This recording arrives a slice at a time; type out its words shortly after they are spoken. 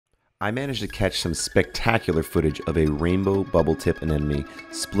I managed to catch some spectacular footage of a rainbow bubble tip anemone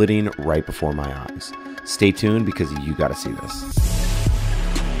splitting right before my eyes. Stay tuned because you gotta see this.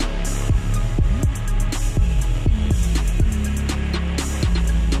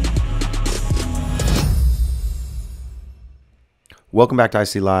 Welcome back to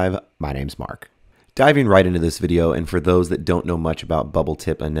IC Live, my name's Mark. Diving right into this video, and for those that don't know much about bubble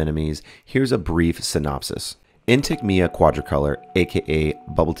tip anemones, here's a brief synopsis. Inticmia quadricolor, aka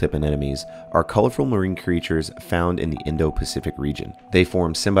bubble tip anemones, are colorful marine creatures found in the Indo-Pacific region. They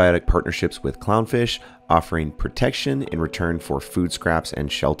form symbiotic partnerships with clownfish, offering protection in return for food scraps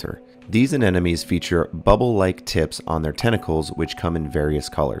and shelter. These anemones feature bubble-like tips on their tentacles, which come in various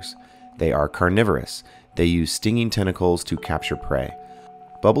colors. They are carnivorous. They use stinging tentacles to capture prey.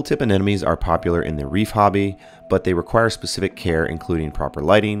 Bubble tip anemones are popular in the reef hobby, but they require specific care including proper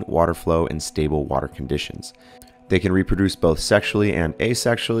lighting, water flow, and stable water conditions. They can reproduce both sexually and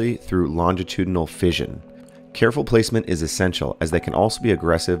asexually through longitudinal fission. Careful placement is essential as they can also be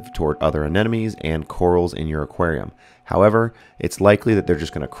aggressive toward other anemones and corals in your aquarium. However, it's likely that they're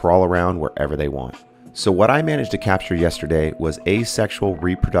just going to crawl around wherever they want. So what I managed to capture yesterday was asexual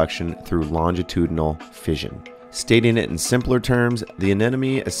reproduction through longitudinal fission. Stating it in simpler terms, the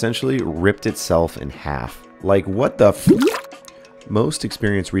anemone essentially ripped itself in half. Like, what the f? Most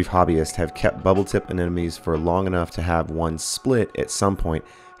experienced reef hobbyists have kept bubble tip anemones for long enough to have one split at some point.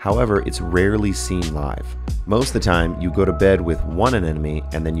 However, it's rarely seen live. Most of the time, you go to bed with one anemone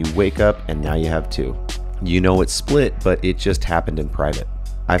and then you wake up and now you have two. You know it's split, but it just happened in private.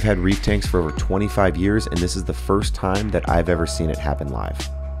 I've had reef tanks for over 25 years and this is the first time that I've ever seen it happen live.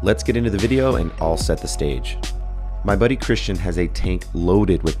 Let's get into the video and I'll set the stage. My buddy Christian has a tank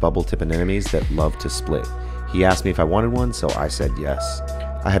loaded with bubble tip anemones that love to split. He asked me if I wanted one, so I said yes.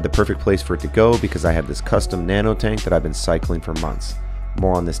 I had the perfect place for it to go because I have this custom nano tank that I've been cycling for months.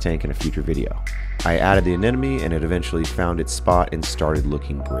 More on this tank in a future video. I added the anemone and it eventually found its spot and started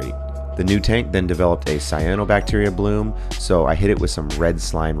looking great. The new tank then developed a cyanobacteria bloom, so I hit it with some red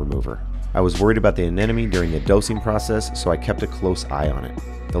slime remover. I was worried about the anemone during the dosing process, so I kept a close eye on it.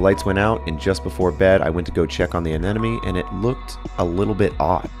 The lights went out, and just before bed, I went to go check on the anemone, and it looked a little bit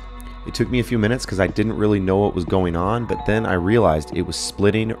odd. It took me a few minutes because I didn't really know what was going on, but then I realized it was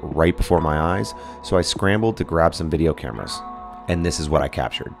splitting right before my eyes, so I scrambled to grab some video cameras. And this is what I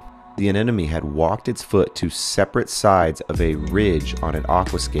captured. The anemone had walked its foot to separate sides of a ridge on an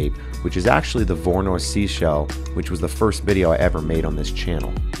aquascape, which is actually the Voronoi seashell, which was the first video I ever made on this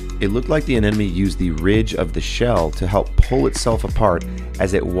channel. It looked like the anemone used the ridge of the shell to help pull itself apart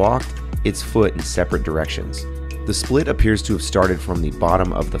as it walked its foot in separate directions. The split appears to have started from the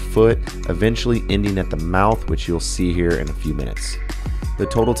bottom of the foot, eventually ending at the mouth, which you'll see here in a few minutes. The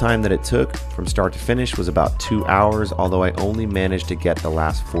total time that it took from start to finish was about 2 hours, although I only managed to get the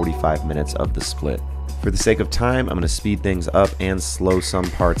last 45 minutes of the split. For the sake of time, I'm going to speed things up and slow some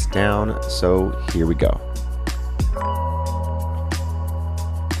parts down, so here we go.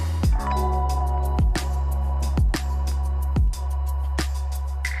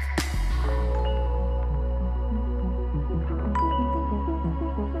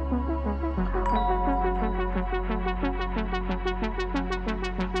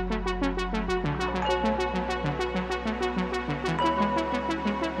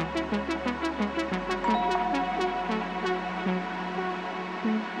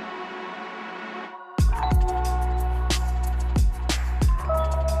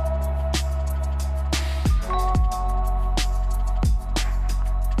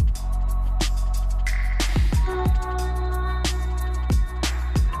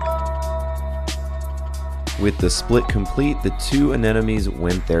 With the split complete, the two anemones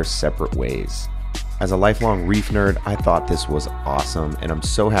went their separate ways. As a lifelong reef nerd, I thought this was awesome, and I'm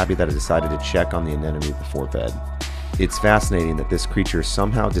so happy that I decided to check on the anemone before bed. It's fascinating that this creature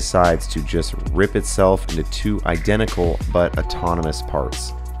somehow decides to just rip itself into two identical but autonomous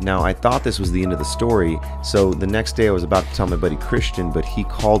parts. Now, I thought this was the end of the story, so the next day I was about to tell my buddy Christian, but he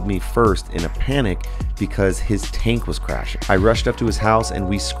called me first in a panic because his tank was crashing. I rushed up to his house and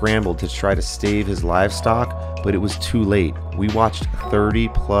we scrambled to try to save his livestock, but it was too late. We watched 30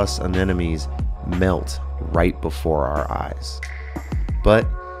 plus anemones melt right before our eyes. But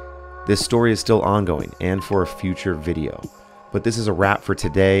this story is still ongoing and for a future video. But this is a wrap for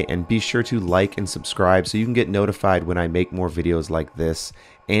today, and be sure to like and subscribe so you can get notified when I make more videos like this,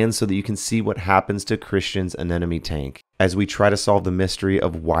 and so that you can see what happens to Christian's anemone tank as we try to solve the mystery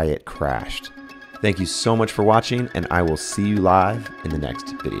of why it crashed. Thank you so much for watching, and I will see you live in the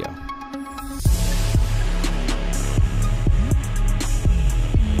next video.